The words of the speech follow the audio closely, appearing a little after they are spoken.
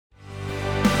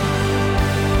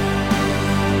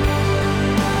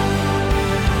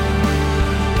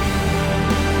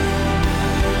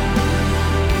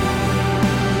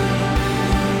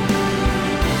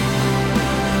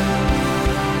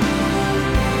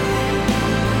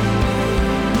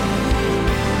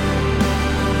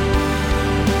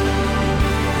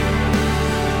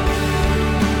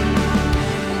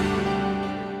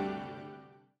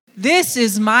This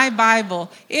is my Bible.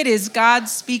 It is God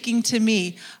speaking to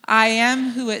me. I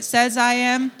am who it says I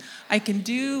am. I can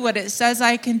do what it says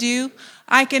I can do.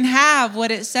 I can have what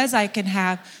it says I can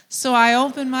have. So I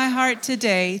open my heart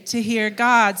today to hear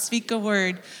God speak a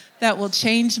word that will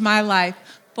change my life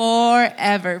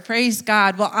forever. Praise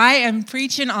God. Well, I am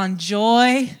preaching on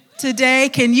joy today.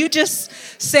 Can you just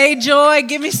say joy?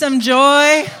 Give me some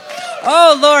joy.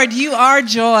 Oh, Lord, you are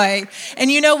joy. And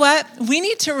you know what? We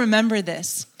need to remember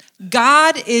this.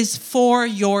 God is for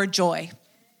your joy.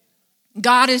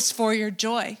 God is for your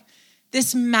joy.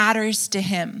 This matters to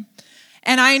him.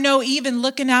 And I know even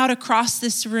looking out across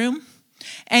this room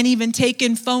and even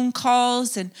taking phone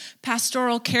calls and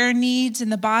pastoral care needs in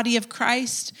the body of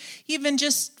Christ, even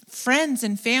just friends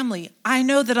and family, I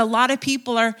know that a lot of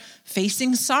people are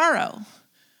facing sorrow,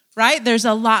 right? There's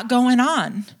a lot going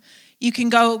on. You can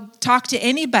go talk to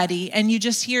anybody and you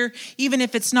just hear, even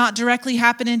if it's not directly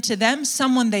happening to them,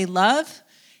 someone they love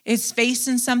is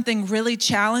facing something really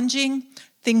challenging.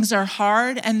 Things are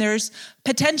hard, and there's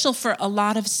potential for a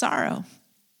lot of sorrow.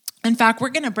 In fact, we're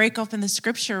going to break open the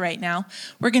scripture right now.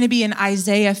 We're going to be in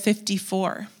Isaiah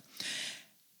 54.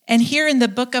 And here in the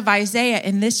book of Isaiah,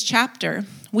 in this chapter,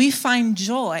 we find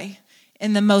joy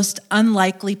in the most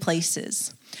unlikely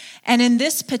places. And in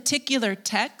this particular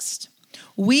text,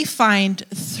 we find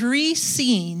 3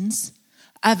 scenes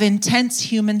of intense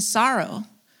human sorrow.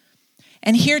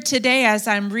 And here today, as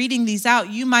I'm reading these out,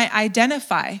 you might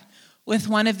identify with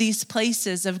one of these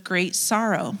places of great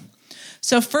sorrow.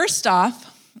 So first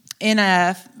off, in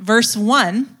verse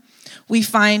 1, we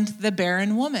find the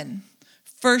barren woman.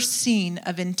 First scene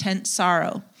of intense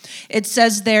sorrow. It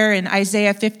says there in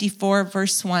Isaiah 54,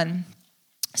 verse 1,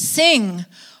 "Sing,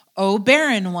 O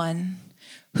barren one,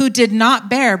 who did not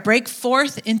bear, break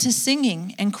forth into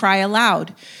singing and cry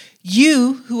aloud,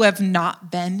 you who have not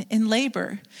been in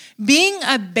labor." Being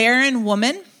a barren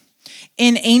woman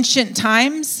in ancient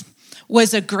times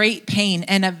was a great pain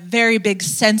and a very big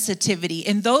sensitivity.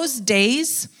 In those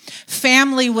days,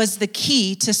 family was the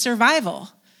key to survival.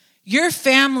 Your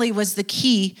family was the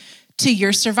key to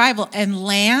your survival.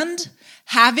 And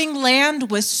having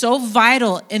land was so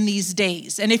vital in these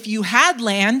days. And if you had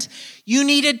land, you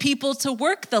needed people to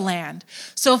work the land.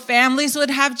 So families would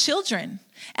have children.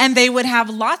 And they would have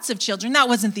lots of children. That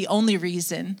wasn't the only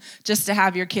reason, just to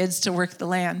have your kids to work the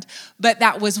land. But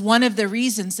that was one of the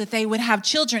reasons that they would have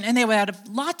children. And they would have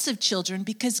lots of children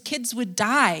because kids would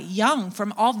die young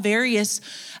from all various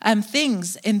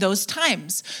things in those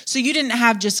times. So you didn't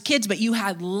have just kids, but you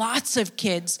had lots of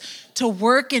kids to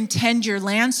work and tend your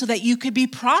land so that you could be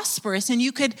prosperous and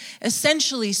you could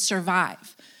essentially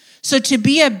survive. So to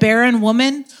be a barren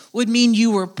woman would mean you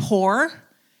were poor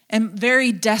and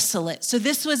very desolate. So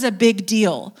this was a big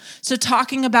deal. So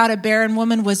talking about a barren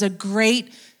woman was a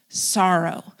great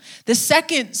sorrow. The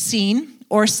second scene,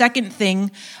 or second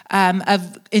thing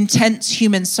of intense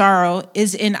human sorrow,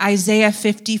 is in Isaiah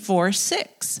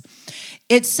 54:6.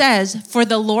 It says, "For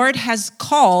the Lord has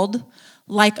called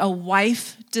like a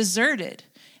wife deserted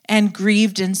and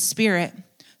grieved in spirit."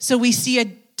 So we see a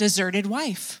deserted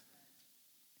wife.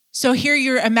 So here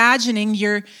you're imagining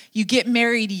you get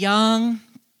married young,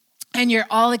 and you're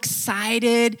all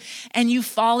excited, and you've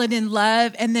fallen in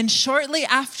love. And then shortly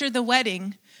after the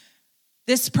wedding,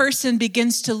 this person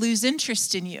begins to lose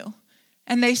interest in you.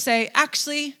 And they say,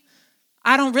 actually,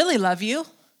 I don't really love you,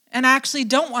 and I actually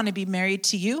don't want to be married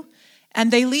to you. And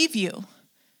they leave you.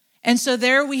 And so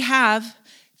there we have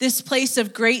this place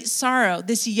of great sorrow,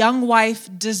 this young wife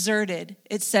deserted,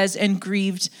 it says, and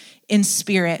grieved in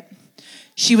spirit.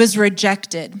 She was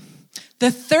rejected.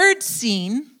 The third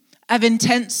scene of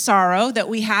intense sorrow that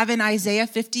we have in Isaiah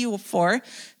 54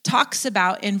 talks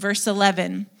about in verse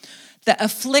 11, the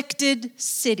afflicted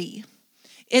city.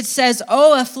 It says,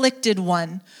 "O afflicted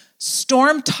one,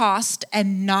 storm-tossed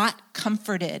and not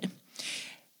comforted."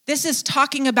 This is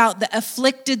talking about the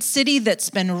afflicted city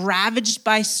that's been ravaged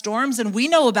by storms, and we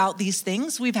know about these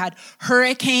things. We've had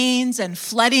hurricanes and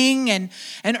flooding and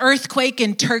an earthquake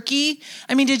in Turkey.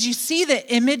 I mean, did you see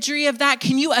the imagery of that?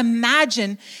 Can you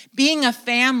imagine being a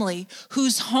family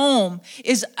whose home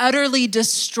is utterly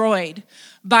destroyed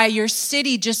by your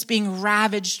city just being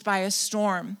ravaged by a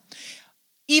storm?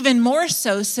 Even more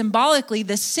so, symbolically,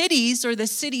 the cities or the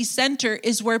city center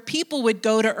is where people would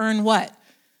go to earn what?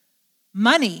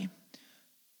 Money.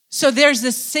 So there's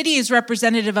this city is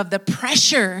representative of the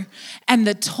pressure and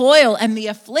the toil and the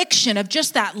affliction of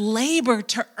just that labor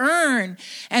to earn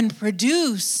and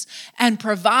produce and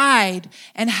provide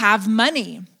and have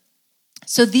money.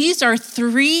 So these are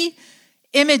 3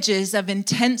 images of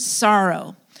intense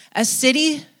sorrow. A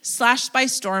city slashed by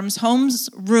storms, homes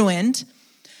ruined,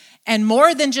 And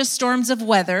more than just storms of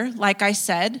weather, like I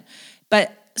said,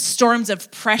 but storms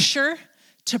of pressure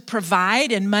to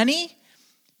provide and money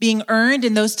being earned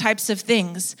and those types of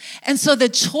things. And so the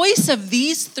choice of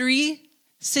these three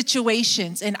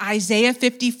situations in Isaiah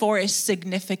 54 is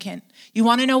significant. You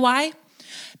want to know why?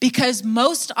 Because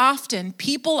most often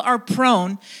people are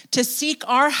prone to seek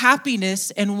our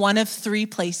happiness in one of three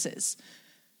places: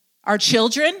 our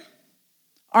children,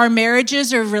 our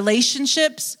marriages or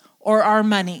relationships, or our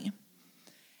money.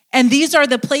 And these are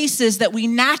the places that we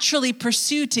naturally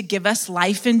pursue to give us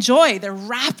life and joy. They're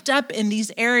wrapped up in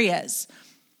these areas.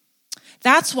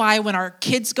 That's why when our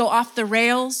kids go off the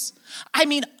rails,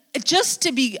 just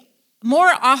to be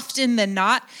more often than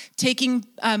not taking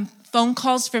phone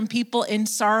calls from people in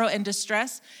sorrow and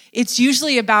distress, it's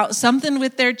usually about something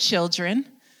with their children,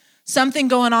 something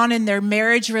going on in their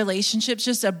marriage relationships,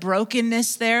 just a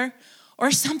brokenness there, or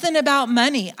something about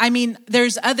money.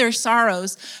 There's other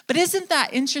sorrows, but isn't that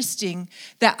interesting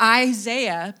that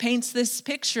Isaiah paints this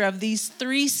picture of these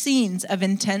three scenes of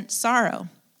intense sorrow?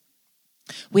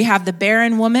 We have the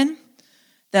barren woman,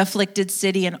 the afflicted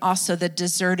city, and also the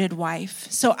deserted wife.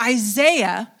 So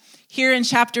Isaiah, here in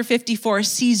chapter 54,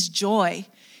 sees joy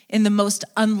in the most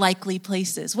unlikely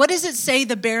places. What does it say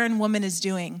the barren woman is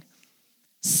doing?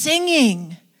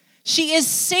 Singing. She is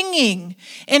singing.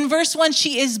 In verse 1,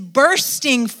 she is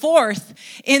bursting forth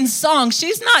in song.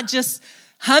 She's not just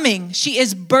humming. She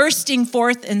is bursting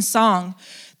forth in song.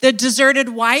 The deserted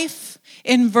wife,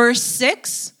 in verse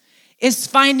 6, is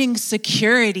finding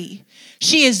security.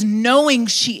 She is knowing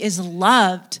she is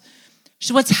loved.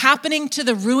 So what's happening to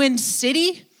the ruined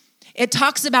city? It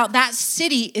talks about that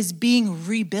city is being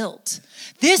rebuilt.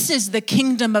 This is the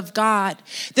kingdom of God,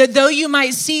 that though you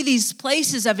might see these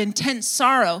places of intense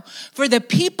sorrow, for the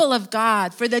people of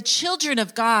God, for the children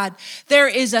of God, there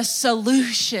is a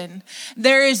solution.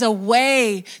 There is a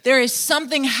way. There is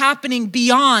something happening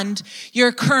beyond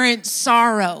your current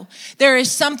sorrow. There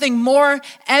is something more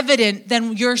evident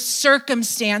than your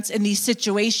circumstance in these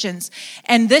situations.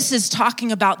 And this is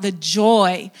talking about the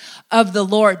joy of the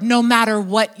Lord, no matter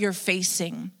what you're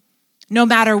facing. No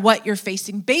matter what you're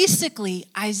facing. Basically,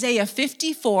 Isaiah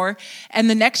 54 and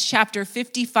the next chapter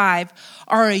 55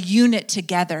 are a unit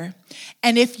together.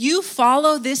 And if you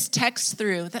follow this text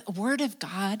through, the word of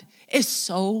God is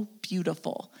so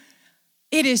beautiful.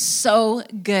 It is so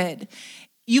good.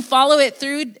 You follow it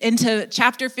through into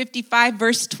chapter 55,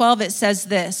 verse 12, it says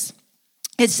this.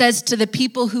 It says, to the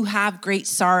people who have great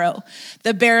sorrow,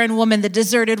 the barren woman, the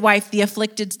deserted wife, the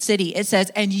afflicted city, it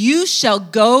says, and you shall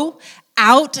go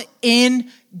out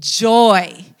in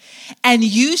joy, and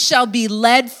you shall be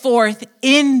led forth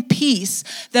in peace.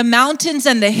 The mountains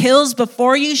and the hills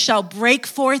before you shall break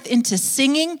forth into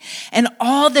singing, and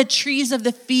all the trees of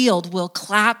the field will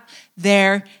clap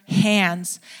their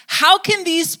hands. How can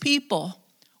these people,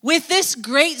 with this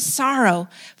great sorrow,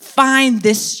 find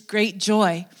this great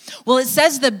joy? Well, it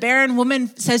says the barren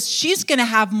woman says she's going to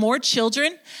have more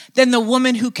children than the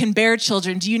woman who can bear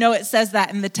children. Do you know it says that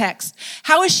in the text?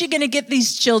 How is she going to get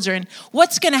these children?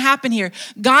 What's going to happen here?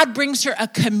 God brings her a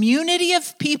community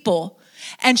of people,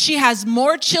 and she has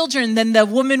more children than the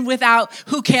woman without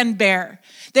who can bear.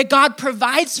 That God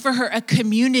provides for her a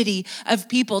community of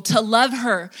people to love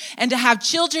her and to have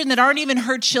children that aren't even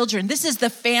her children. This is the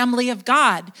family of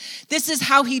God. This is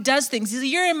how he does things. He says,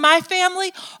 you're in my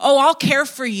family? Oh, I'll care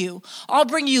for you. I'll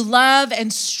bring you love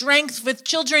and strength with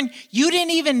children you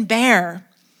didn't even bear.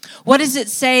 What does it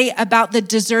say about the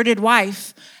deserted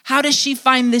wife? How does she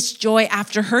find this joy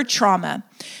after her trauma?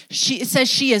 It says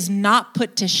she is not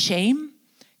put to shame.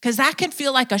 Because that can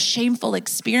feel like a shameful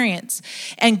experience.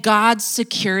 And God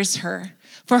secures her.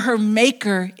 For her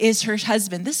maker is her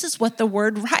husband. This is what the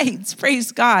word writes.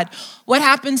 Praise God. What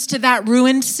happens to that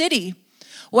ruined city?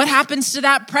 What happens to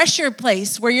that pressure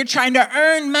place where you're trying to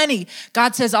earn money?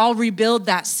 God says, I'll rebuild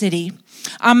that city.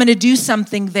 I'm going to do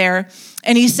something there.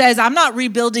 And he says, I'm not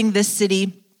rebuilding this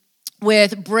city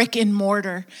with brick and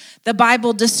mortar. The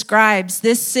Bible describes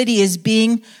this city as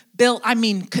being built.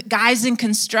 Guys in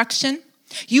construction.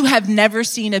 You have never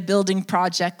seen a building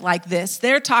project like this.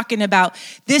 They're talking about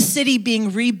this city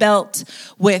being rebuilt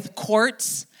with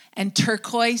quartz and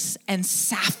turquoise and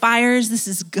sapphires. This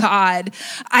is God.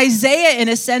 Isaiah, in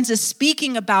a sense, is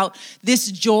speaking about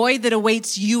this joy that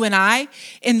awaits you and I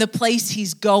in the place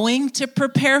he's going to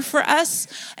prepare for us.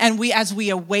 And as we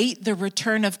await the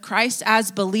return of Christ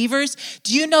as believers,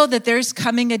 do you know that there's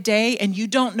coming a day, and you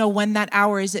don't know when that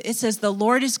hour is? It says the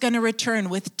Lord is going to return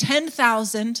with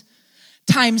 10,000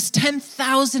 times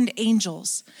 10,000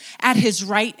 angels at his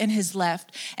right and his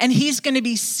left. And he's going to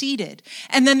be seated.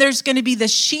 And then there's going to be the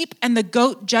sheep and the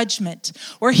goat judgment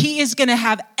where he is going to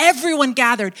have everyone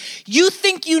gathered. You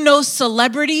think you know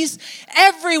celebrities?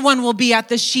 Everyone will be at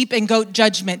the sheep and goat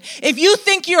judgment. If you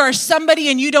think you are somebody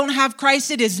and you don't have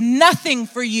Christ, it is nothing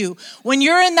for you. When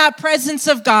you're in that presence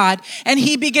of God and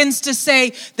he begins to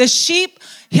say, the sheep,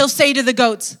 he'll say to the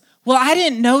goats, well, I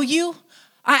didn't know you.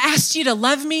 I asked you to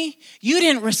love me. You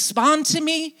didn't respond to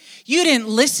me. You didn't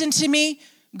listen to me.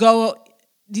 Go,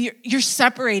 you're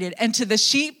separated. And to the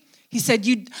sheep, he said,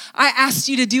 I asked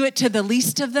you to do it to the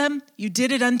least of them. You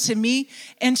did it unto me.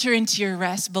 Enter into your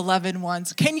rest, beloved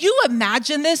ones. Can you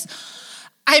imagine this?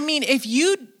 I mean,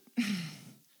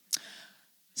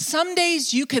 some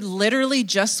days you could literally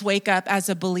just wake up as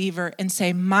a believer and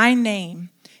say, my name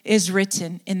is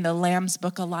written in the Lamb's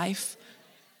Book of Life.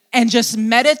 And just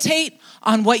meditate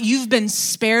on what you've been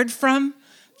spared from,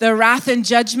 the wrath and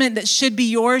judgment that should be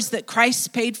yours that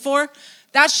Christ paid for.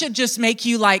 That should just make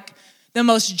you like the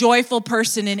most joyful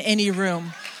person in any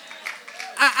room.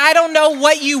 I don't know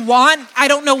what you want. I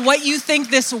don't know what you think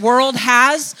this world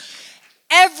has.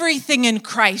 Everything in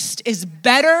Christ is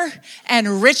better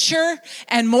and richer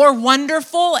and more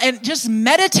wonderful. And just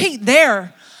meditate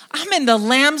there. I'm in the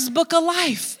Lamb's Book of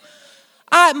Life.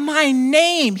 My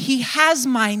name, he has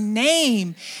my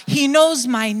name. He knows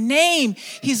my name.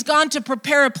 He's gone to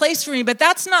prepare a place for me, but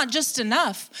that's not just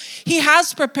enough. He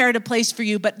has prepared a place for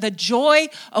you, but the joy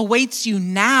awaits you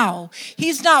now.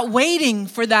 He's not waiting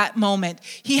for that moment.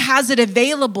 He has it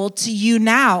available to you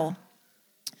now.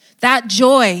 That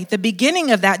joy, the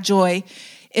beginning of that joy,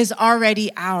 is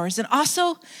already ours. And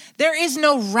also, there is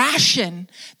no ration.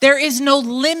 There is no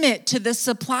limit to the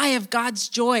supply of God's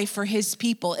joy for his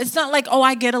people. It's not like,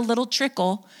 I get a little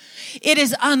trickle. It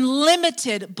is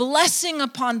unlimited. Blessing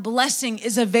upon blessing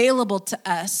is available to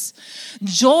us.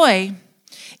 Joy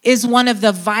is one of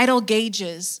the vital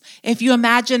gauges. If you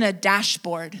imagine a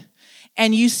dashboard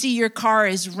and you see your car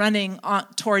is running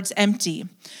towards empty,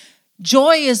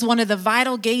 joy is one of the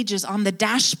vital gauges on the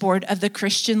dashboard of the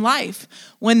Christian life.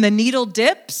 When the needle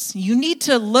dips, you need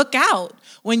to look out.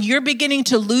 When you're beginning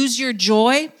to lose your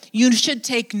joy, you should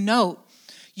take note.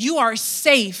 You are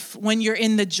safe when you're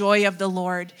in the joy of the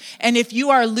Lord. And if you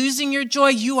are losing your joy,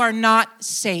 you are not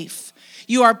safe.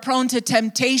 You are prone to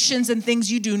temptations and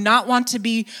things you do not want to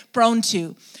be prone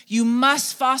to. You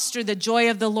must foster the joy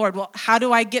of the Lord. Well, how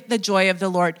do I get the joy of the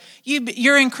Lord?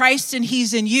 You're in Christ and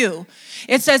he's in you.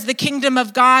 It says the kingdom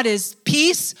of God is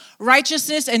peace,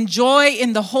 righteousness, and joy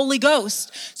in the Holy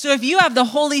Ghost. So if you have the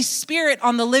Holy Spirit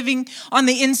on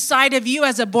the inside of you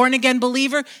as a born-again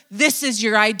believer, this is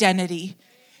your identity.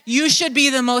 You should be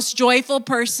the most joyful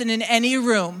person in any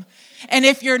room. And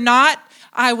if you're not,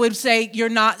 I would say you're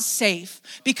not safe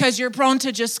because you're prone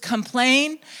to just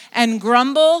complain and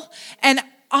grumble. And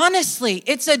honestly,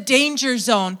 it's a danger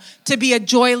zone to be a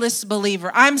joyless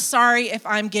believer. I'm sorry if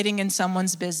I'm getting in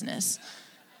someone's business.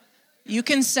 You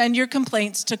can send your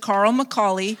complaints to Carl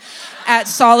McCauley at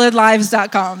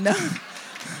solidlives.com. No.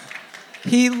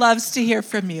 He loves to hear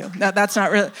from you. No, that's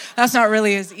not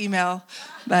really his email,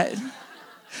 but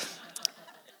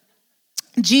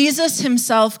Jesus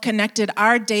himself connected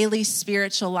our daily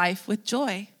spiritual life with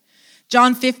joy.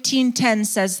 John 15:10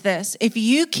 says this, if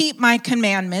you keep my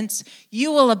commandments, you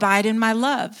will abide in my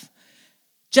love.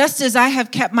 Just as I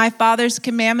have kept my Father's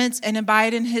commandments and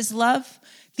abide in his love,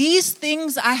 these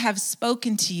things I have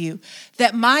spoken to you,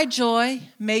 that my joy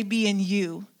may be in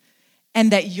you and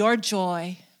that your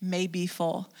joy may be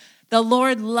full. The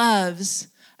Lord loves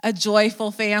a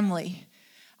joyful family.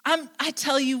 I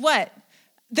tell you what,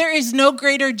 there is no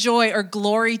greater joy or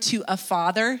glory to a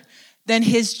father than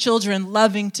his children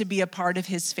loving to be a part of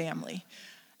his family.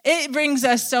 It brings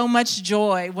us so much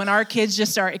joy when our kids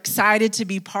just are excited to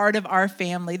be part of our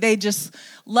family. They just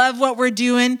love what we're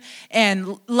doing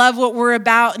and love what we're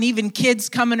about, and even kids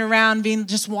coming around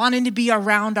just wanting to be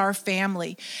around our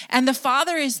family. And the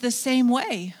Father is the same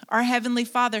way, our Heavenly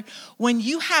Father. When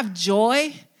you have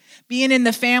joy, being in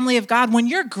the family of God, when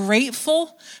you're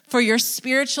grateful for your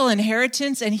spiritual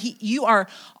inheritance and you are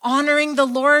honoring the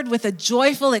Lord with a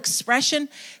joyful expression,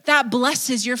 that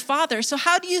blesses your Father. So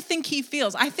how do you think he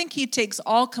feels? I think he takes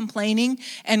all complaining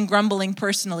and grumbling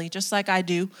personally, just like I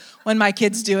do when my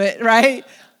kids do it, right?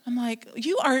 I'm like,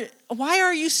 why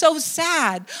are you so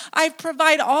sad? I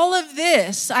provide all of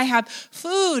this. I have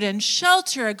food and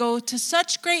shelter. I go to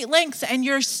such great lengths and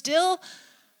you're still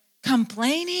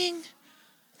complaining?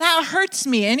 That hurts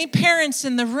me. Any parents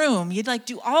in the room, you'd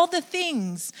do all the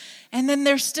things. And then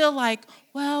they're still like,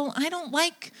 well, I don't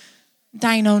like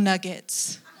dino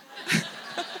nuggets.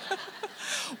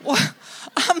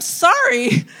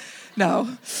 sorry.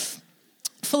 No.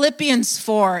 Philippians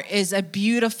 4 is a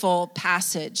beautiful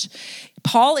passage.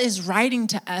 Paul is writing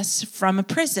to us from a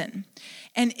prison.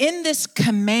 And in this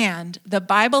command, the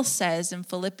Bible says in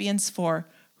Philippians 4,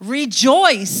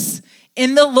 rejoice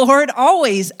in the Lord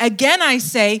always. Again, I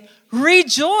say,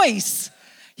 rejoice.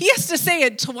 He has to say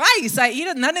it twice.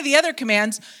 None of the other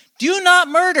commands. Do not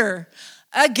murder.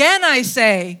 Again, I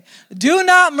say, do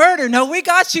not murder. No, we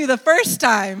got you the first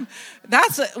time.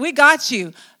 We got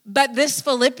you. But this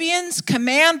Philippians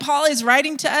command Paul is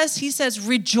writing to us, he says,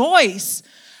 rejoice.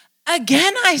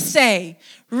 Again, I say,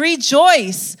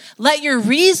 rejoice. Let your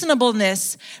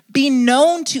reasonableness be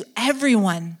known to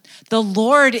everyone. The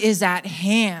Lord is at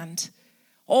hand.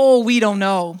 Oh, we don't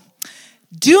know.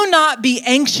 Do not be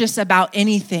anxious about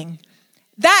anything.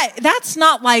 That's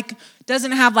not like,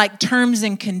 doesn't have like terms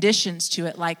and conditions to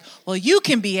it. Like, well, you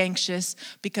can be anxious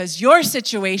because your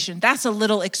situation, that's a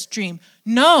little extreme.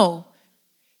 No.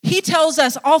 He tells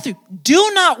us all through,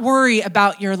 do not worry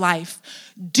about your life.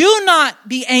 Do not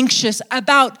be anxious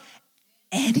about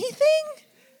anything.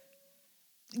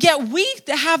 Yet we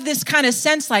have this kind of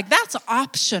sense like that's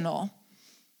optional.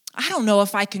 I don't know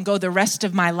if I can go the rest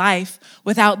of my life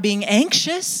without being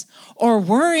anxious or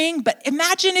worrying, but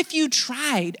imagine if you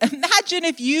tried. Imagine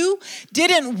if you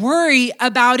didn't worry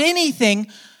about anything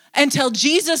until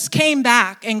Jesus came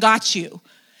back and got you.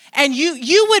 And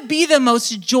you would be the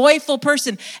most joyful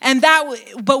person.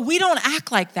 But we don't act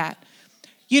like that.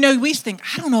 We think,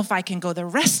 I don't know if I can go the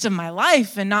rest of my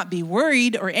life and not be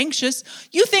worried or anxious.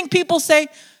 You think people say,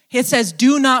 it says,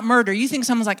 do not murder. You think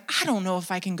someone's like, I don't know if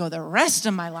I can go the rest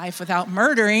of my life without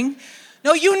murdering.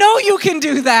 No, you can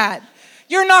do that.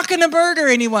 You're not going to murder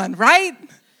anyone, right?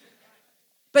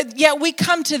 But yet we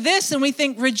come to this and we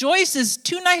think rejoice is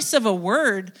too nice of a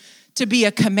word to be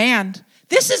a command.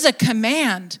 This is a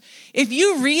command. If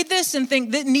you read this and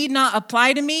think that need not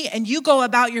apply to me and you go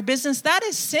about your business, that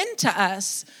is sin to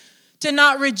us to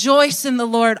not rejoice in the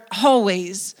Lord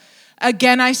always.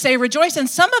 Again, I say rejoice. And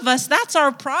some of us, that's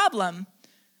our problem.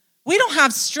 We don't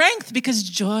have strength because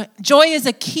joy is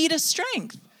a key to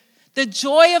strength. The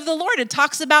joy of the Lord, it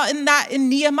talks about in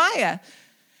Nehemiah.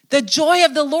 The joy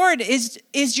of the Lord is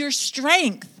your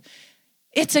strength.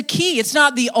 It's a key. It's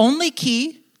not the only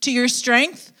key to your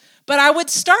strength. But I would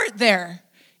start there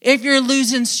if you're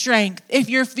losing strength, if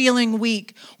you're feeling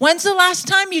weak. When's the last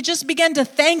time you just began to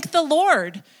thank the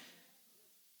Lord?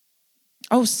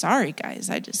 Oh, sorry, guys.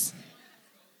 I just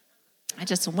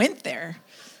went there.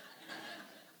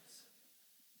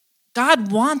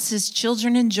 God wants his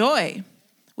children in joy.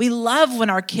 We love when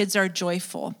our kids are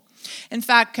joyful. In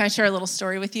fact, can I share a little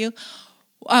story with you?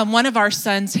 One of our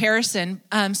sons, Harrison,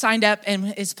 signed up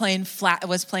and was playing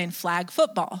flag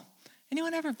football.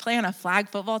 Anyone ever play on a flag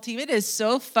football team? It is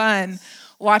so fun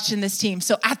watching this team.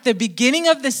 So at the beginning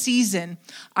of the season,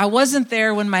 I wasn't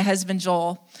there when my husband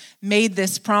Joel made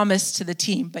this promise to the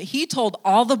team, but he told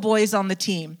all the boys on the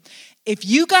team, if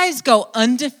you guys go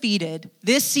undefeated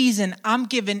this season, I'm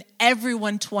giving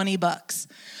everyone $20.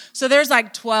 So there's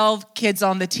like 12 kids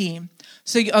on the team.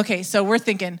 So we're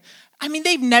thinking,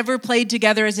 they've never played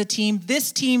together as a team.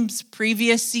 This team's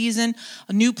previous season,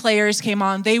 new players came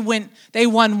on. They won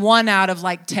 1 out of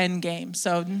like 10 games.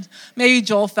 So maybe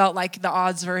Joel felt like the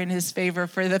odds were in his favor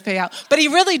for the payout. But he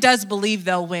really does believe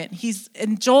they'll win.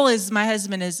 My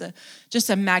husband is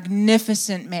just a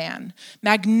magnificent man,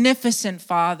 magnificent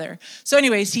father. So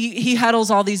anyways, he huddles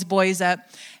all these boys up.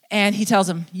 And he tells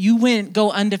them, you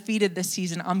go undefeated this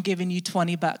season. I'm giving you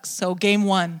 $20. So game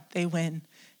 1, they win.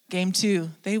 Game 2,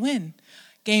 they win.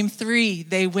 Game 3,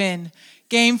 they win.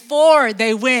 Game 4,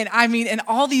 they win. And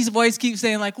all these boys keep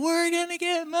saying like, we're going to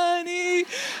get money.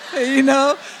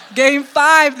 Game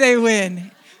 5, they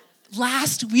win.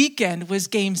 Last weekend was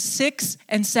game 6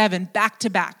 and 7, back to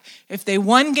back. If they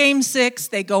won game 6,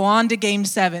 they go on to game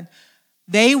 7.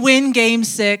 They win game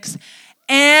 6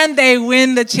 and they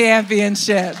win the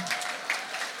championship.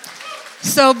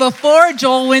 So before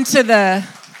Joel went to the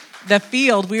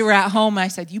field, we were at home. I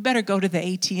said, you better go to the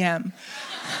ATM.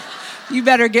 You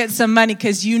better get some money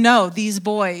because these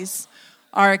boys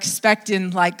are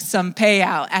expecting like some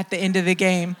payout at the end of the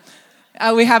game.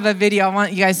 We have a video. I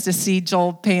want you guys to see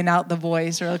Joel paying out the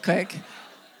boys real quick.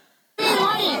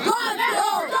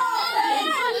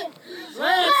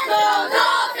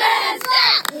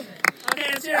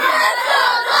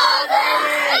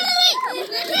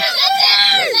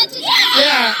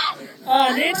 Yeah.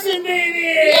 Nixon, baby.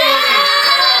 Yeah.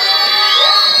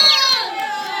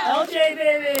 LJ,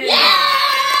 baby. Yeah.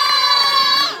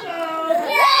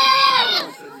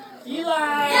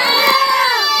 Eli. Yeah.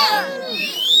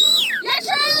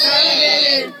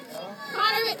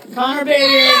 Connor, baby. Connor,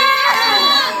 baby. Yeah.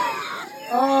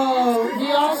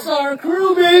 our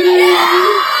crew, baby!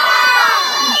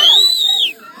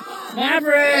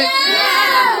 Maverick!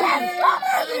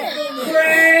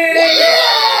 Frank!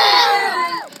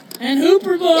 And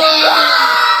Hooper Boy!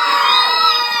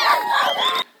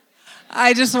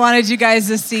 I just wanted you guys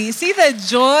to see the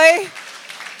joy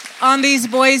on these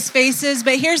boys' faces.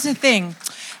 But here's the thing.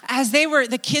 As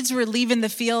the kids were leaving the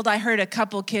field, I heard a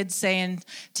couple kids saying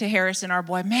to Harrison, our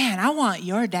boy, "Man, I want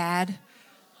your dad.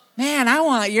 Man, I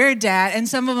want your dad." And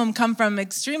some of them come from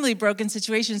extremely broken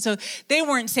situations. So they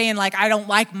weren't saying like, "I don't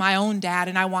like my own dad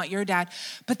and I want your dad."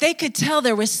 But they could tell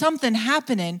there was something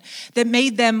happening that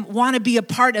made them want to be a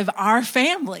part of our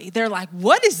family. They're like,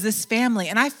 "What is this family?"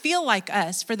 And I feel like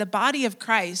us, for the body of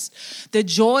Christ, the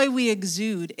joy we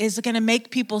exude is going to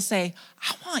make people say,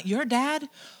 "I want your dad."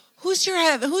 Who's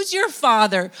your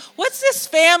father? What's this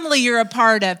family you're a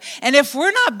part of? And if we're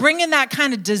not bringing that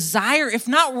kind of desire, if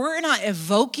not, we're not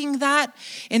evoking that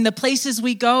in the places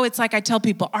we go, it's like I tell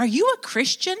people, "Are you a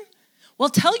Christian?" Well,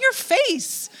 tell your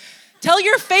face. Tell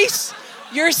your face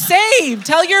you're saved.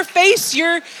 Tell your face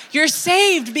you're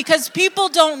saved, because people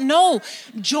don't know.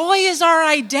 Joy is our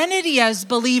identity as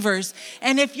believers.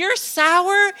 And if you're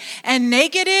sour and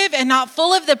negative and not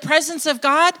full of the presence of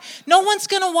God, no one's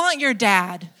going to want your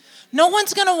dad. No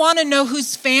one's going to want to know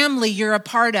whose family you're a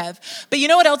part of. But you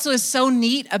know what else was so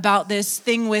neat about this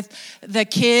thing with the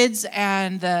kids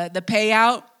and the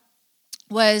payout?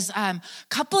 Was a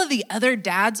couple of the other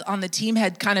dads on the team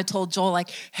had kind of told Joel, like,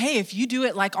 "Hey, if you do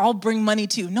it, like, I'll bring money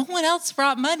too." No one else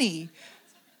brought money.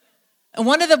 And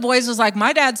one of the boys was like,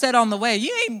 "My dad said on the way,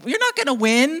 you're not going to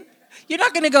win. You're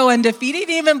not going to go undefeated." He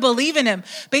didn't even believe in him.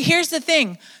 But here's the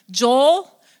thing.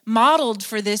 Joel modeled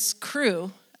for this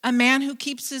crew a man who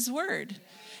keeps his word.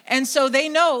 And so they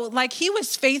know, like, he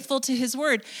was faithful to his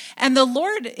word. And the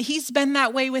Lord, he's been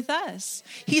that way with us.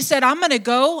 He said, "I'm going to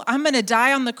go. I'm going to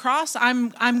die on the cross.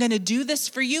 I'm going to do this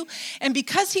for you." And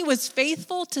because he was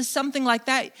faithful to something like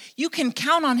that, you can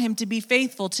count on him to be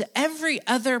faithful to every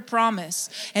other promise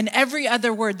and every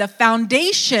other word. The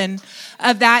foundation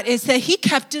of that is that he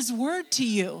kept his word to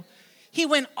you. He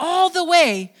went all the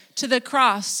way to the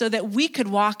cross so that we could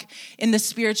walk in the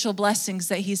spiritual blessings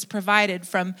that he's provided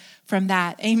from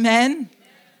that. Amen?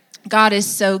 God is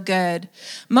so good.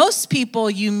 Most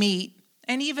people you meet,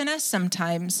 and even us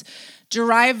sometimes,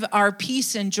 derive our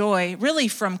peace and joy really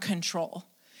from control.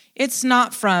 It's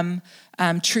not from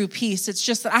true peace. It's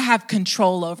just that I have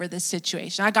control over this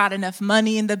situation. I got enough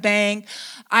money in the bank.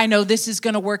 I know this is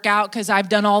going to work out because I've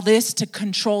done all this to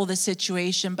control the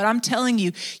situation. But I'm telling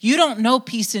you, you don't know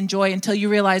peace and joy until you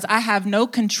realize I have no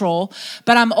control,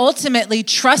 but I'm ultimately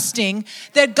trusting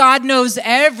that God knows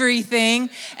everything,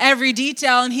 every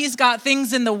detail, and he's got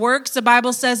things in the works. The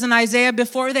Bible says in Isaiah,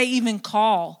 before they even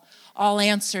call, I'll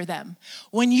answer them.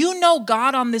 When you know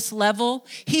God on this level,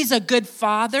 he's a good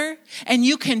father and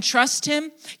you can trust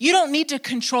him. You don't need to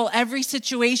control every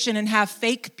situation and have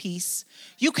fake peace.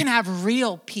 You can have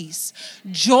real peace.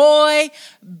 Joy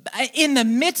in the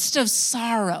midst of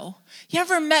sorrow. You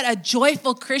ever met a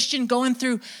joyful Christian going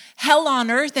through hell on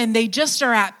earth and they just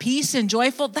are at peace and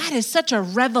joyful? That is such a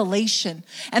revelation.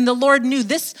 And the Lord knew,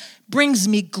 this brings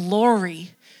me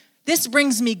glory. This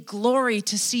brings me glory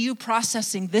to see you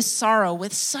processing this sorrow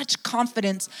with such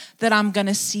confidence that I'm going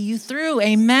to see you through.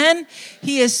 Amen?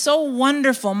 He is so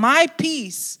wonderful. My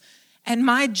peace and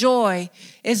my joy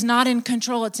is not in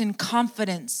control. It's in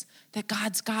confidence that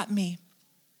God's got me.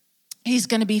 He's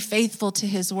going to be faithful to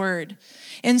his word.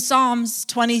 In Psalms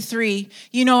 23,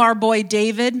 you know our boy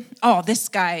David? Oh, this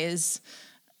guy is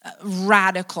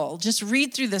radical. Just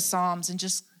read through the Psalms and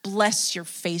just bless your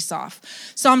face off.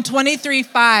 Psalm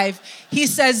 23:5, he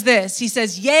says this. He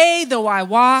says, "Yea, though I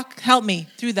walk," help me,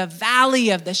 "through the valley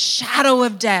of the shadow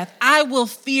of death, I will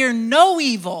fear no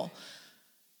evil."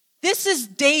 This is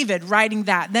David writing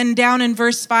that. Then down in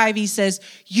verse 5, he says,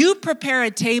 "You prepare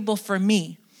a table for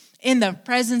me in the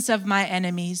presence of my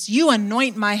enemies. You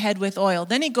anoint my head with oil."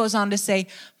 Then he goes on to say,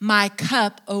 "My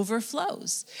cup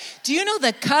overflows." Do you know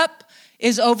the cup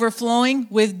is overflowing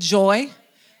with joy?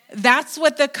 That's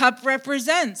what the cup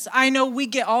represents. I know we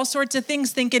get all sorts of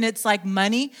things thinking it's like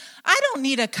money. I don't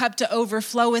need a cup to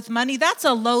overflow with money. That's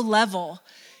a low level.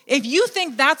 If you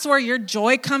think that's where your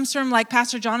joy comes from, like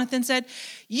Pastor Jonathan said,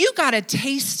 you got to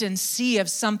taste and see of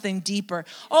something deeper.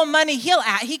 Oh, money,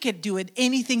 he could do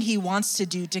anything he wants to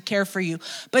do to care for you.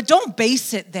 But don't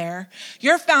base it there.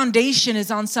 Your foundation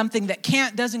is on something that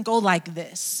doesn't go like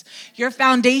this. Your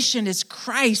foundation is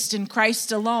Christ and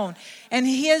Christ alone and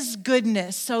his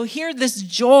goodness. So hear this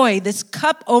joy, this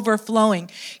cup overflowing.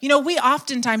 You know, we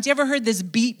oftentimes, you ever heard this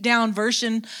beat down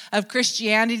version of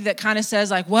Christianity that kind of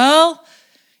says like, well,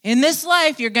 In this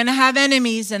life, you're going to have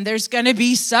enemies and there's going to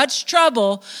be such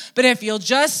trouble. But if you'll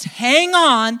just hang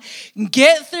on and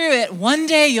get through it, one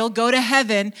day you'll go to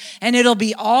heaven and it'll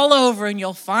be all over and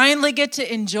you'll finally get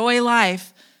to enjoy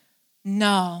life.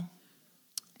 No,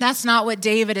 that's not what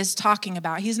David is talking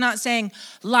about. He's not saying,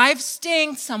 life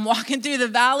stinks, I'm walking through the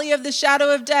valley of the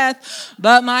shadow of death,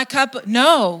 but my cup.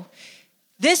 No,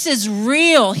 this is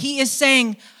real. He is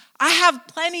saying, I have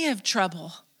plenty of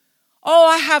trouble. Oh,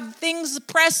 I have things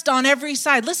pressed on every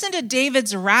side. Listen to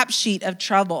David's rap sheet of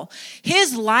trouble.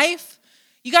 His life,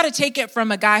 you got to take it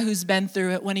from a guy who's been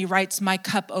through it when he writes, my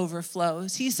cup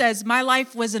overflows. He says, my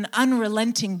life was an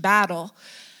unrelenting battle.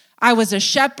 I was a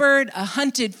shepherd, a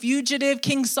hunted fugitive.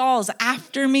 King Saul is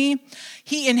after me.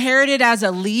 He inherited as a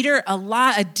leader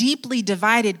a deeply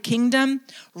divided kingdom,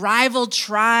 rival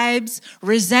tribes,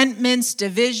 resentments,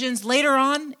 divisions. Later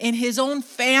on, in his own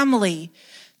family,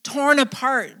 torn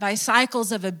apart by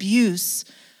cycles of abuse,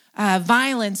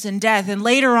 violence, and death. And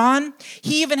later on,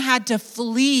 he even had to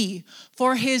flee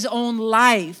for his own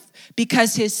life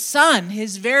because his son,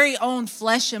 his very own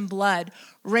flesh and blood,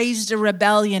 raised a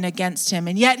rebellion against him.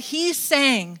 And yet he's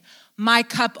saying, my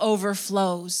cup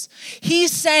overflows.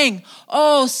 He's saying,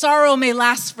 oh, sorrow may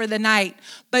last for the night,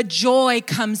 but joy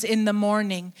comes in the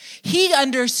morning. He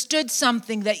understood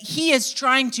something that he is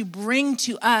trying to bring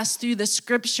to us through the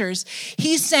scriptures.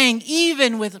 He's saying,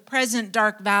 even with present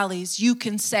dark valleys, you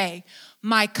can say,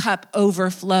 my cup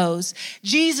overflows.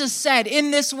 Jesus said,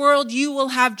 in this world, you will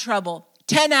have trouble.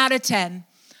 10 out of 10.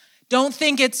 Don't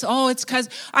think it's because,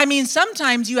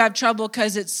 sometimes you have trouble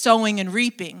because it's sowing and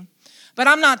reaping. But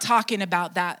I'm not talking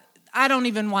about that. I don't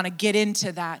even want to get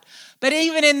into that. But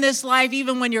even in this life,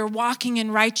 even when you're walking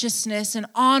in righteousness and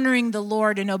honoring the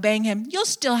Lord and obeying him, you'll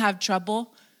still have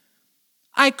trouble.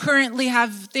 I currently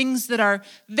have things that are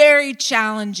very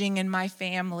challenging in my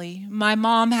family. My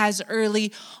mom has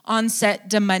early onset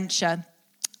dementia.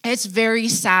 It's very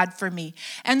sad for me.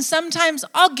 And sometimes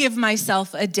I'll give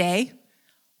myself a day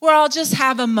where I'll just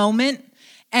have a moment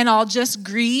and I'll just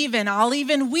grieve and I'll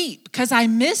even weep because I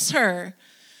miss her,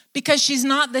 because she's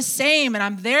not the same and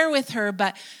I'm there with her,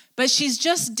 but she's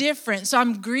just different. So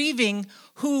I'm grieving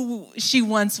who she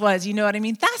once was. You know what I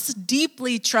mean? That's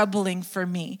deeply troubling for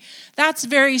me. That's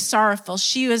very sorrowful.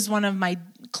 She was one of my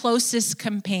closest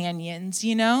companions,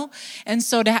 And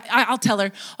so I'll tell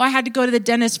her, I had to go to the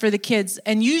dentist for the kids.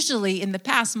 And usually in the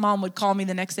past, mom would call me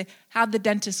the next day, how'd the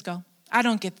dentist go? I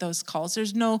don't get those calls.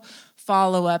 There's no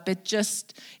follow-up. It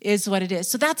just is what it is.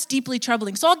 So that's deeply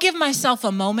troubling. So I'll give myself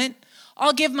a moment.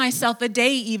 I'll give myself a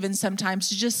day even sometimes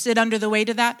to just sit under the weight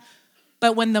of that.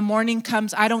 But when the morning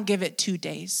comes, I don't give it 2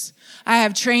 days. I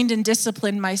have trained and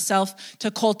disciplined myself to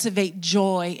cultivate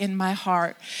joy in my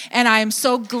heart. And I am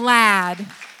so glad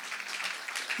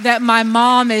that my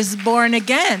mom is born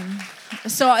again.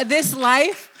 So this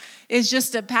life is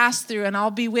just a pass-through, and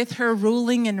I'll be with her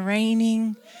ruling and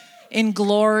reigning in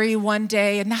glory one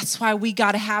day. And that's why we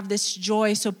got to have this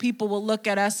joy, so people will look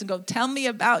at us and go, tell me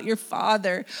about your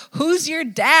father. Who's your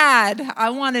dad? I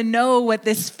want to know what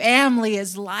this family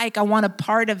is like. I want a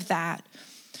part of that.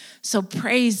 So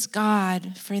praise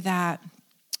God for that.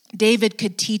 David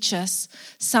could teach us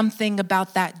something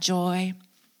about that joy.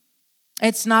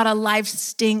 It's not a life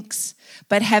stinks,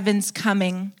 but heaven's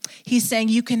coming. He's saying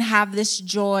you can have this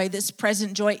joy, this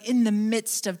present joy in the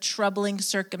midst of troubling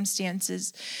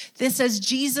circumstances. This says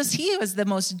Jesus, he was the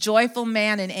most joyful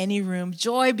man in any room,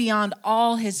 joy beyond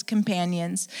all his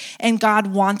companions. And God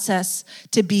wants us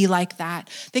to be like that.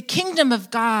 The kingdom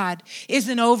of God is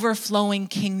an overflowing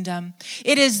kingdom.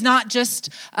 It is not just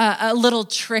a little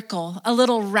trickle, a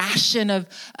little ration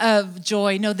of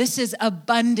joy. No, this is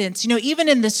abundance. Even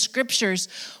in the scriptures,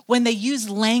 when they use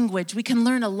language, we can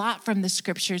learn a lot from the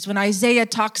scriptures. When Isaiah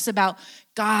talks about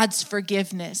God's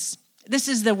forgiveness, this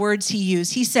is the words he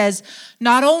used. He says,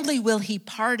 not only will he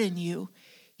pardon you,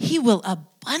 he will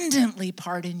abundantly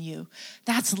pardon you.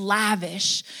 That's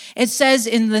lavish. It says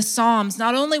in the Psalms,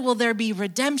 not only will there be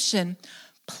redemption,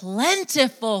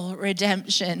 plentiful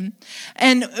redemption.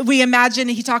 And we imagine,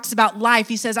 he talks about life.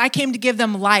 He says, I came to give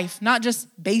them life, not just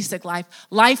basic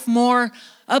life more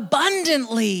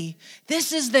abundantly.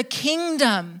 This is the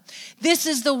kingdom. This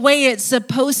is the way it's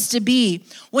supposed to be.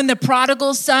 When the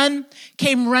prodigal son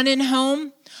came running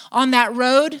home on that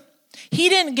road, he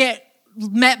didn't get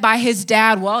met by his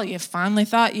dad. Well, you finally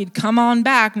thought you'd come on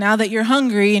back now that you're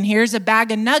hungry and here's a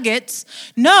bag of nuggets.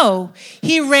 No,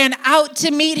 he ran out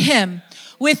to meet him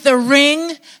with the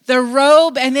ring, the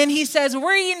robe, and then he says,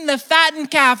 we're eating the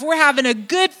fattened calf. We're having a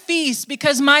good feast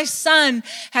because my son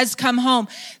has come home.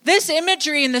 This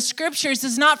imagery in the scriptures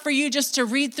is not for you just to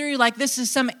read through like this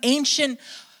is some ancient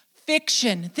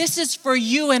fiction. This is for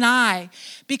you and I.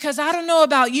 Because I don't know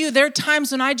about you, there are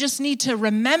times when I just need to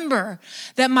remember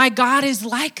that my God is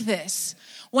like this.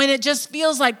 When it just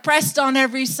feels like pressed on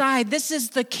every side. This is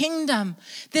the kingdom.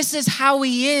 This is how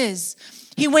he is.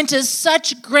 He went to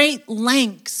such great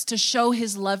lengths to show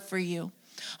his love for you.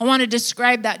 I want to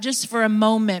describe that just for a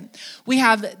moment. We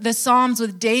have the Psalms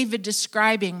with David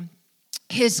describing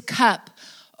his cup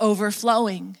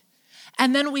overflowing.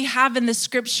 And then we have in the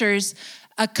scriptures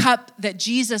a cup that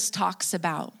Jesus talks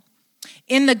about.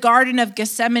 In the Garden of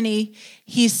Gethsemane,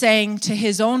 he's saying to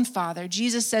his own Father,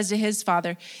 Jesus says to his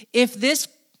Father, if this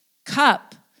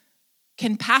cup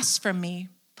can pass from me,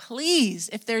 please,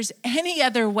 if there's any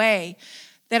other way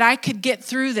that I could get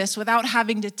through this without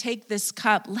having to take this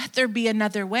cup, let there be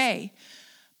another way.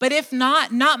 But if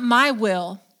not my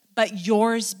will, but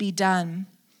yours be done.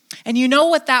 And you know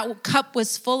what that cup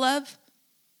was full of?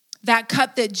 That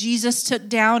cup that Jesus took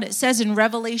down, it says in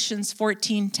Revelations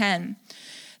 14:10,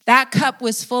 that cup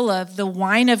was full of the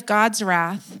wine of God's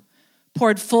wrath,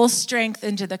 poured full strength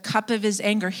into the cup of his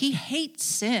anger. He hates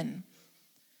sin.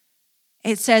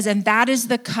 It says, and that is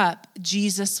the cup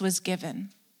Jesus was given.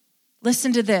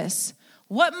 Listen to this.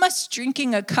 What must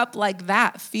drinking a cup like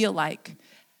that feel like?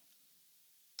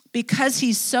 Because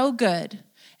he's so good,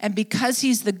 and because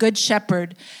he's the good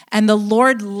shepherd, and the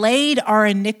Lord laid our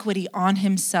iniquity on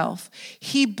himself,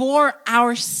 he bore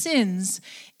our sins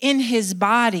in his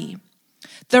body.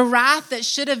 The wrath that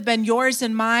should have been yours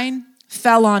and mine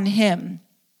fell on him.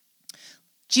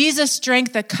 Jesus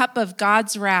drank the cup of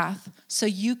God's wrath so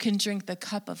you can drink the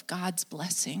cup of God's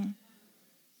blessing.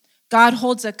 God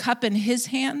holds a cup in his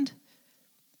hand.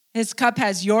 His cup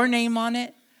has your name on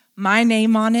it, my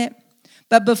name on it.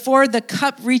 But before the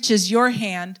cup reaches your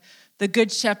hand, the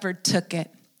good shepherd took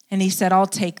it. And he said, I'll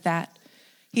take that.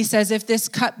 He says, if this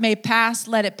cup may pass,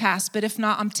 let it pass. But if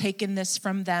not, I'm taking this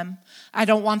from them. I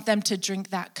don't want them to drink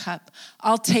that cup.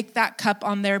 I'll take that cup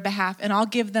on their behalf, and I'll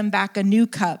give them back a new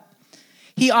cup.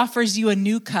 He offers you a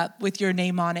new cup with your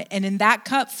name on it. And in that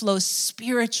cup flows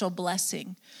spiritual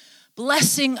blessing.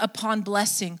 Blessing upon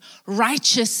blessing,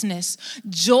 righteousness,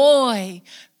 joy,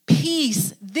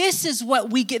 peace. This is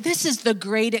what we get. This is the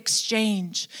great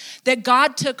exchange. That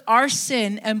God took our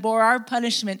sin and bore our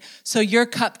punishment so your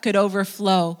cup could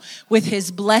overflow with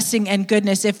his blessing and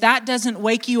goodness. If that doesn't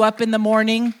wake you up in the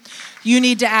morning, you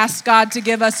need to ask God to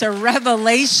give us a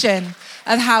revelation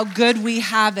of how good we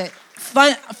have it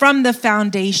from the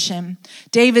foundation.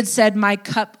 David said, my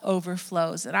cup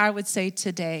overflows. And I would say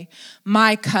today,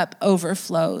 my cup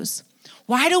overflows.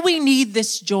 Why do we need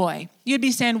this joy? You'd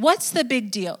be saying, what's the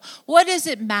big deal? What does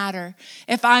it matter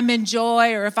if I'm in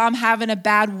joy or if I'm having a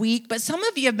bad week? But some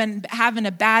of you have been having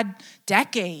a bad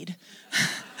decade.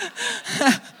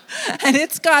 And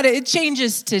it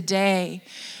changes today.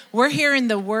 We're hearing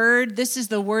the word. This is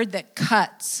the word that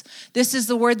cuts. This is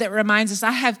the word that reminds us,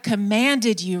 I have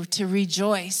commanded you to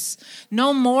rejoice.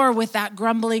 No more with that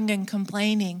grumbling and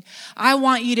complaining. I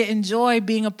want you to enjoy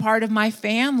being a part of my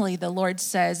family, the Lord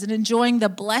says, and enjoying the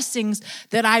blessings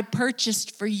that I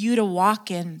purchased for you to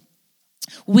walk in.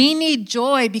 We need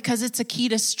joy because it's a key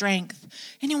to strength.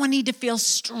 Anyone need to feel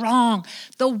strong?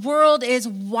 The world is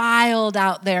wild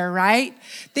out there, right?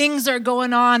 Things are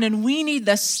going on, and we need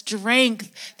the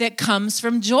strength that comes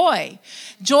from joy.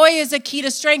 Joy is a key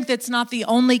to strength. It's not the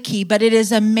only key, but it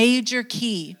is a major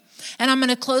key. And I'm going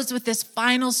to close with this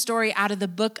final story out of the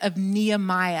book of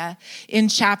Nehemiah in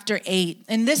chapter 8.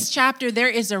 In this chapter, there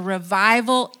is a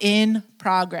revival in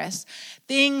progress.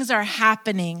 Things are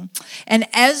happening. And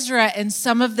Ezra and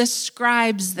some of the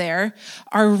scribes there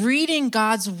are reading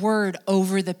God's word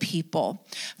over the people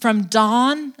from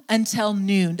dawn until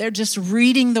noon. They're just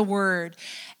reading the word.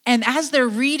 And as they're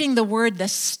reading the word, the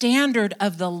standard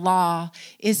of the law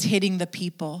is hitting the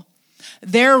people.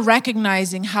 They're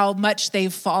recognizing how much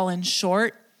they've fallen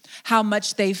short, how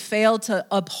much they failed to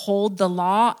uphold the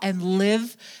law and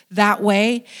live that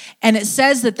way. And it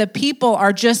says that the people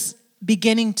are just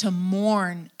beginning to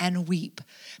mourn and weep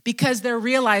because they're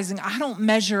realizing, I don't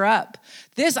measure up.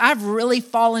 I've really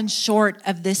fallen short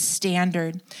of this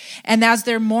standard. And as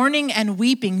they're mourning and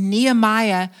weeping,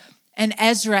 Nehemiah and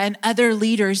Ezra and other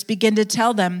leaders begin to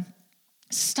tell them,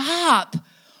 stop.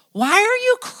 Why are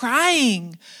you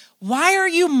crying? Why are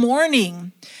you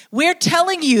mourning? We're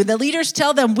telling you, the leaders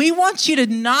tell them, we want you to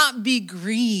not be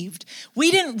grieved. We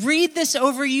didn't read this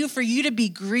over you for you to be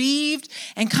grieved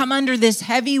and come under this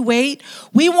heavy weight.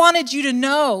 We wanted you to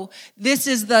know this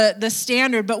is the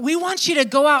standard, but we want you to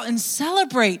go out and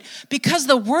celebrate because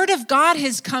the word of God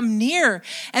has come near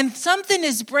and something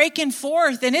is breaking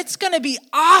forth and it's going to be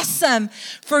awesome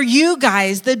for you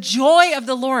guys. The joy of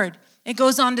the Lord. It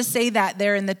goes on to say that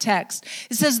there in the text.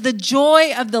 It says, the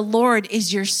joy of the Lord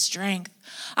is your strength.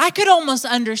 I could almost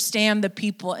understand the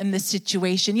people in this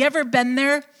situation. You ever been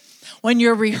there? When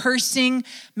you're rehearsing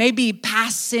maybe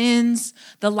past sins,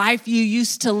 the life you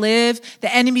used to live,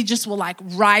 the enemy just will like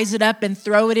rise it up and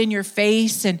throw it in your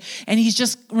face. And he's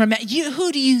just,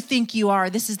 who do you think you are?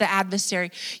 This is the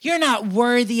adversary. You're not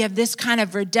worthy of this kind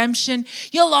of redemption.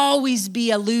 You'll always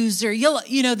be a loser.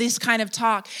 This kind of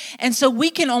talk. And so we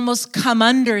can almost come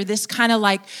under this kind of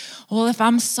like, well, if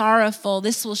I'm sorrowful,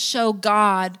 this will show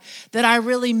God that I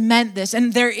really meant this.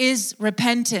 And there is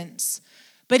repentance.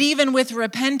 But even with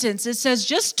repentance, it says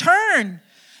just turn.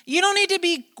 You don't need to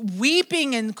be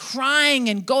weeping and crying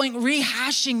and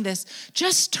rehashing this.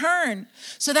 Just turn.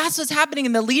 So that's what's happening.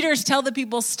 And the leaders tell the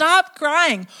people, stop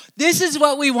crying. This is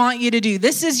what we want you to do.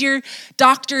 This is your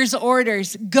doctor's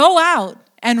orders. Go out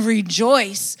and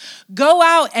rejoice. Go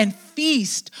out and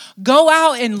feast. Go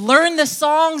out and learn the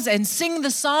songs and sing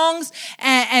the songs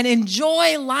and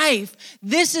enjoy life.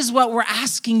 This is what we're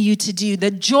asking you to do. The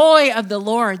joy of the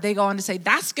Lord, they go on to say,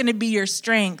 that's going to be your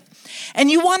strength. And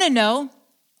you want to know,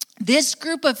 this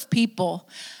group of people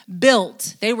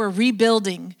they were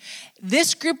rebuilding.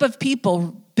 This group of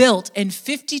people built in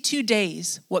 52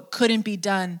 days what couldn't be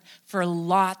done for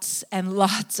lots and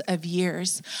lots of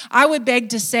years. I would beg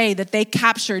to say that they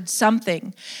captured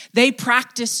something. They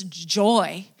practiced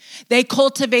joy. They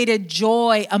cultivated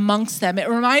joy amongst them. It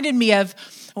reminded me of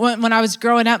when I was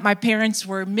growing up, my parents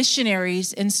were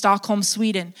missionaries in Stockholm,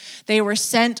 Sweden. They were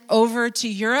sent over to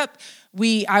Europe.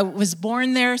 I was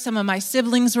born there. Some of my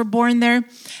siblings were born there.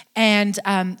 And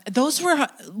those were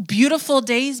beautiful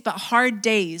days, but hard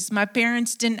days. My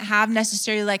parents didn't have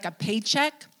necessarily like a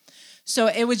paycheck. So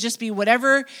it would just be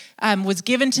whatever was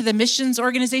given to the missions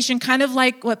organization, kind of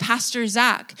like what Pastor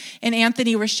Zach and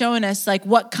Anthony were showing us, like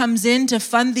what comes in to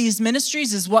fund these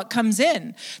ministries is what comes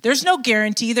in. There's no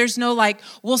guarantee. There's no like,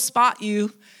 we'll spot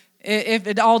you if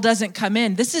it all doesn't come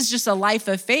in. This is just a life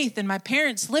of faith. And my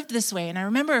parents lived this way. And I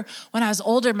remember when I was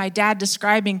older, my dad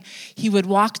describing, he would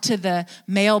walk to the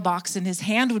mailbox and his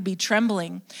hand would be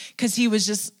trembling because he was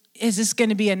just, is this going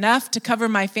to be enough to cover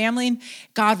my family? And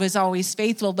God was always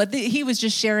faithful. But he was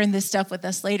just sharing this stuff with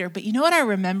us later. But you know what I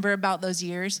remember about those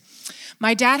years?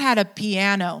 My dad had a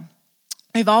piano.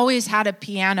 We've always had a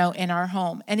piano in our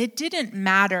home, and it didn't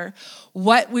matter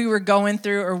what we were going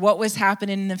through or what was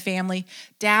happening in the family.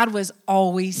 Dad was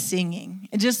always singing.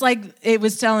 And just like it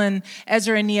was telling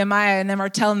Ezra and Nehemiah and them are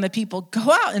telling the people, go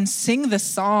out and sing the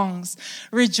songs,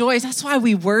 rejoice. That's why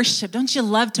we worship. Don't you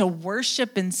love to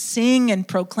worship and sing and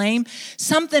proclaim?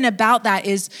 Something about that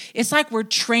is, it's like we're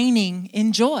training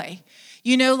in joy.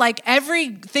 You know, like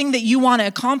everything that you want to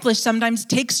accomplish sometimes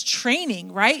takes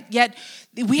training, right? Yet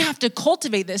we have to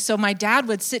cultivate this. So my dad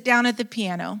would sit down at the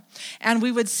piano and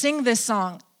we would sing this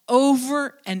song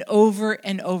over and over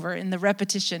and over in the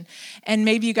repetition. And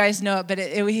maybe you guys know it, but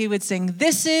he would sing,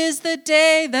 this is the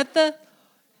day that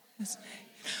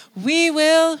we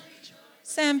will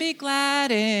rejoice and be glad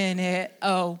in it.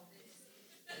 Oh.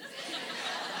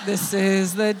 This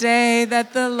is the day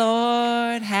that the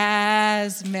Lord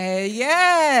has made.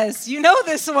 Yes, you know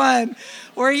this one.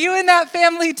 Were you in that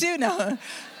family too? No.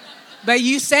 But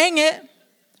you sang it.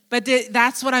 But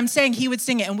that's what I'm saying. He would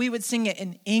sing it, and we would sing it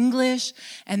in English,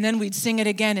 and then we'd sing it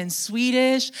again in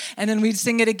Swedish, and then we'd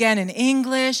sing it again in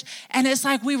English. And it's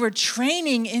like we were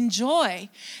training in joy.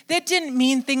 That didn't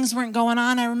mean things weren't going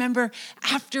on. I remember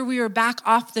after we were back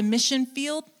off the mission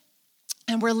field,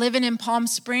 and we're living in Palm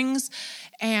Springs,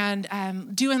 and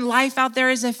doing life out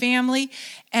there as a family.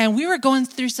 And we were going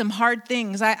through some hard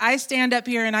things. I stand up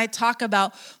here and I talk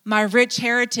about my rich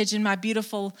heritage and my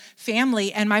beautiful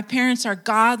family. And my parents are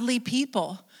godly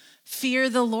people. Fear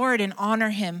the Lord and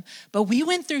honor him. But we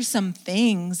went through some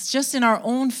things just in our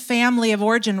own family of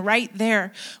origin right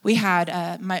there. We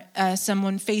had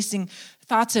someone facing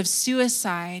thoughts of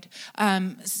suicide.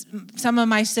 Some of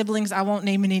my siblings, I won't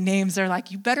name any names, they're like,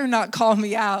 you better not call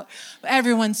me out.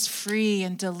 Everyone's free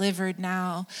and delivered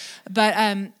now.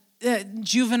 But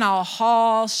juvenile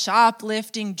hall,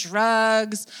 shoplifting,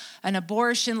 drugs, an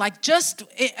abortion, my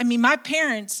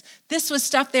parents, this was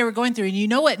stuff they were going through. And you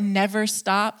know what never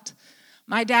stopped?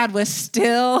 My dad was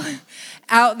still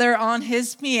out there on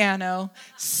his piano,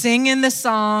 singing the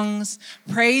songs,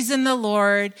 praising the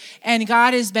Lord, and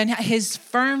God has been his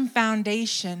firm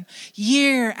foundation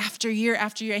year after year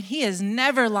after year, and he has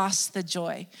never lost the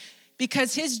joy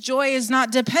because his joy is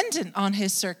not dependent on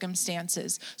his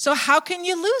circumstances. So how can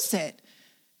you lose it?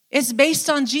 It's based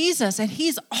on Jesus, and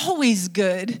he's always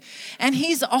good, and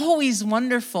he's always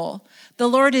wonderful. The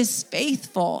Lord is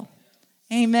faithful.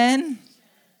 Amen.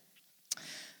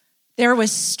 There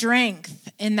was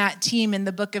strength in that team in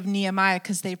the book of Nehemiah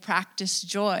because they practiced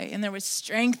joy. And there was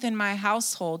strength in my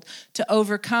household to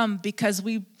overcome because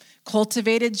we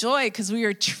cultivated joy, because we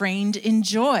were trained in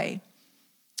joy.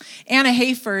 Anna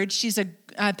Hayford, she's a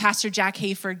Pastor Jack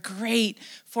Hayford, great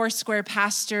Foursquare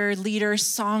pastor, leader,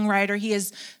 songwriter. He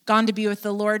has gone to be with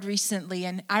the Lord recently.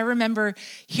 And I remember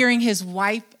hearing his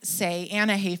wife say,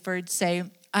 Anna Hayford say,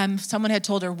 someone had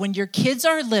told her, when your kids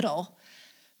are little,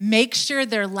 make sure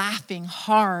they're laughing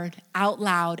hard out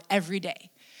loud every day,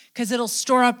 because it'll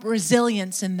store up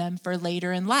resilience in them for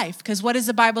later in life. Because what does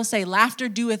the Bible say? Laughter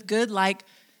doeth good like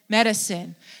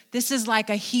medicine. This is like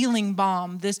a healing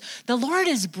balm. The Lord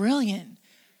is brilliant.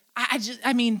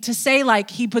 I mean, to say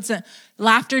like he puts a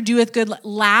laughter doeth good,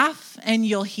 laugh and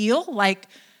you'll heal. Like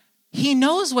he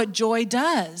knows what joy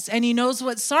does and he knows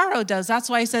what sorrow does. That's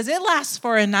why he says it lasts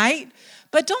for a night,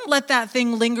 but don't let that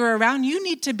thing linger around. You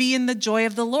need to be in the joy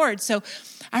of the Lord. So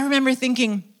I remember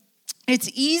thinking, it's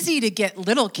easy to get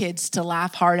little kids to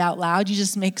laugh hard out loud. You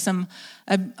just make some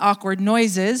awkward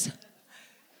noises.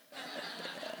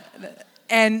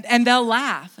 And they'll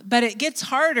laugh. But it gets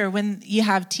harder when you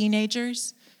have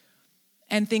teenagers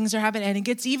and things are happening. And it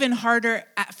gets even harder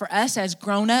for us as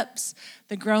grown-ups,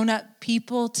 the grown-up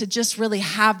people, to just really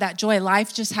have that joy.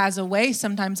 Life just has a way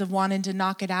sometimes of wanting to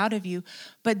knock it out of you.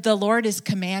 But the Lord is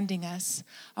commanding us.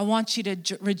 I want you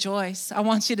to rejoice. I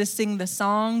want you to sing the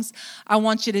songs. I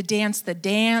want you to dance the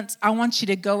dance. I want you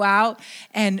to go out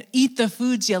and eat the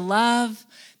foods you love.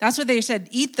 That's what they said.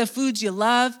 Eat the foods you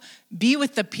love. Be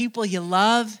with the people you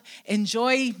love.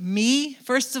 Enjoy me,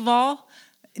 first of all.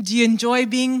 Do you enjoy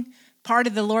being part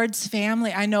of the Lord's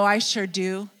family? I know I sure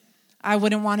do. I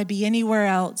wouldn't want to be anywhere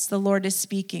else. The Lord is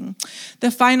speaking.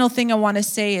 The final thing I want to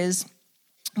say is,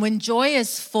 when joy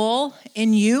is full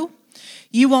in you,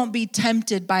 you won't be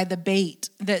tempted by the bait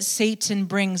that Satan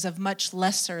brings of much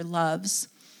lesser loves.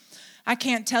 I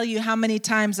can't tell you how many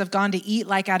times I've gone to eat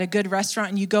like at a good restaurant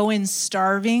and you go in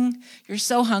starving. You're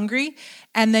so hungry.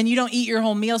 And then you don't eat your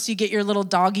whole meal, so you get your little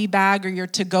doggy bag or your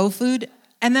to-go food.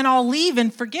 And then I'll leave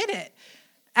and forget it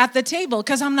at the table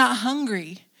because I'm not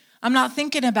hungry. I'm not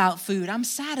thinking about food. I'm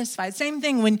satisfied. Same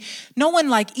thing when no one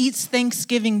like eats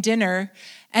Thanksgiving dinner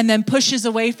and then pushes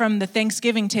away from the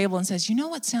Thanksgiving table and says, you know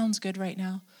what sounds good right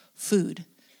now? Food.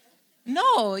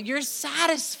 No, you're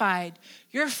satisfied.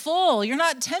 You're full. You're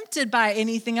not tempted by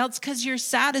anything else because you're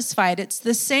satisfied. It's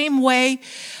the same way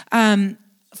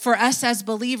for us as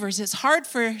believers. It's hard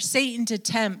for Satan to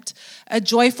tempt a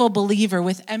joyful believer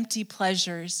with empty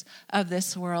pleasures of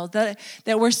this world, that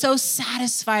we're so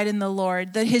satisfied in the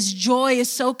Lord, that his joy is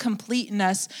so complete in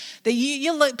us, that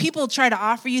you look, people try to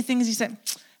offer you things, you say,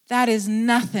 that is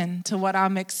nothing to what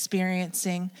I'm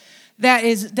experiencing.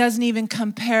 That doesn't even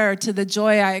compare to the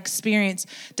joy I experience.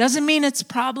 Doesn't mean it's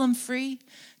problem-free.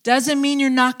 Doesn't mean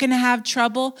you're not going to have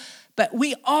trouble. But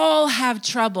we all have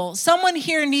trouble. Someone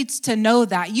here needs to know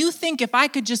that. You think if I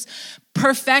could just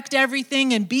perfect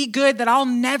everything and be good, that I'll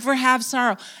never have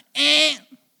sorrow.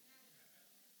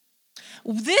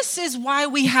 This is why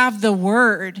we have the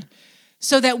word,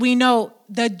 so that we know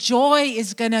the joy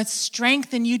is going to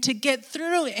strengthen you to get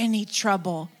through any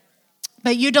trouble.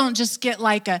 But you don't just get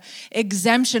like a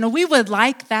exemption. We would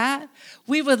like that.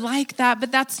 We would like that,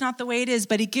 but that's not the way it is.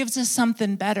 But he gives us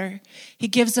something better. He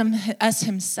gives us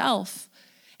himself,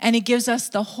 and he gives us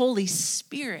the Holy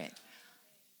Spirit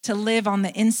to live on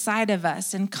the inside of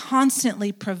us and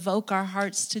constantly provoke our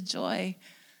hearts to joy.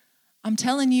 I'm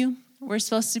telling you, we're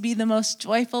supposed to be the most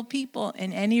joyful people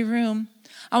in any room.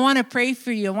 I want to pray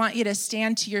for you. I want you to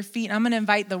stand to your feet. I'm going to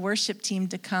invite the worship team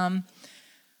to come.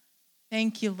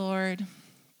 Thank you, Lord.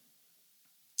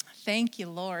 Thank you,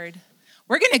 Lord.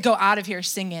 We're going to go out of here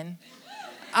singing.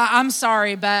 I'm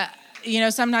sorry, but,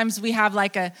 sometimes we have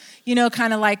like a,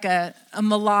 kind of like a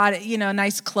melodic,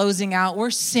 nice closing out.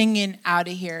 We're singing out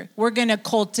of here. We're going to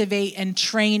cultivate and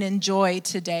train in joy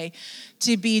today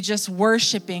to be just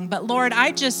worshiping. But Lord,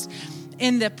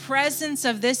 in the presence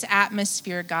of this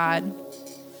atmosphere, God,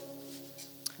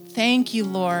 thank you,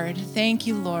 Lord. Thank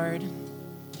you, Lord.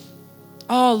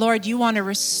 Oh, Lord, you want to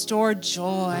restore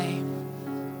joy.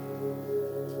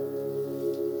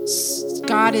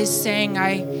 God is saying,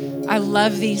 I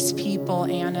love these people,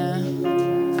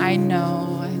 Anna. I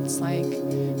know. It's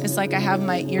like I have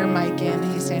my ear mic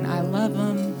in. He's saying, I love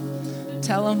them.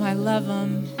 Tell them I love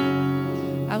them.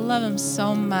 I love him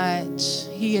so much.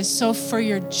 He is so for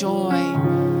your joy.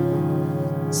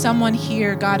 Someone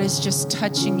here, God is just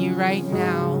touching you right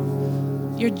now.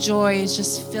 Your joy is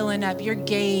just filling up. Your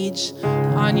gauge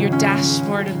on your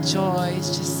dashboard of joy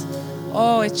is just,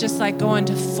 it's just like going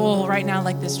to full right now,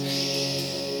 like this.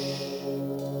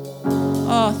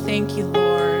 Oh, thank you,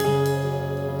 Lord.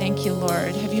 Thank you,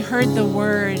 Lord. Have you heard the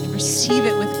word? Receive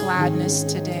it with gladness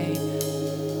today.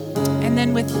 And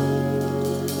then with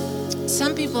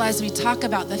some people, as we talk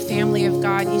about the family of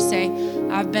God, you say,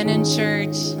 I've been in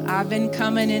church, I've been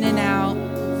coming in and out.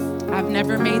 I've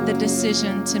never made the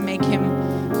decision to make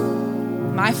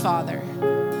him my father,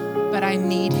 but I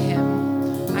need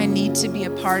him. I need to be a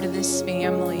part of this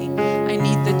family. I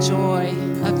need the joy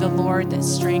of the Lord that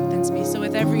strengthens me. So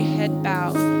with every head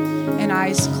bowed and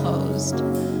eyes closed,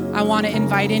 I want to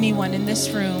invite anyone in this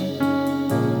room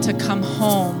to come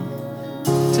home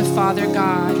to Father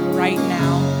God right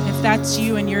now. If that's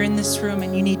you and you're in this room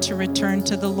and you need to return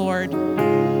to the Lord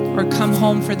or come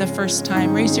home for the first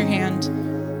time, raise your hand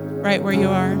right where you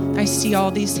are. I see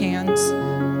all these hands.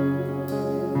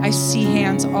 I see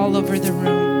hands all over the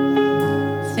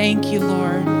room. Thank you,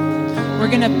 Lord. We're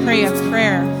going to pray a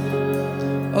prayer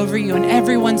over you, and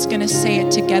everyone's going to say it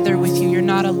together with you. You're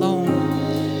not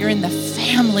alone. You're in the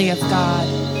family of God.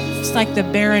 It's like the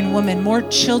barren woman, more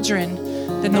children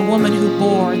than the woman who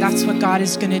bore. That's what God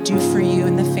is going to do for you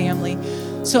in the family.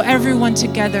 So everyone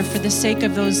together, for the sake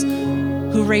of those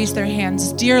who raise their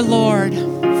hands, dear Lord,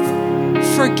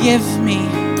 forgive me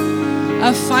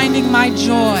of finding my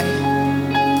joy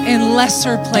in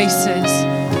lesser places.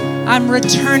 I'm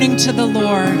returning to the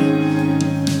Lord.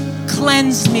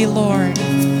 Cleanse me, Lord.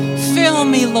 Fill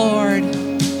me, Lord.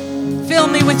 Fill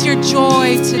me with your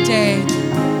joy today.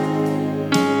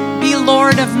 Be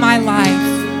Lord of my life.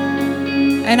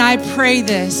 And I pray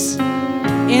this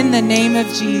in the name of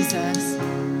Jesus.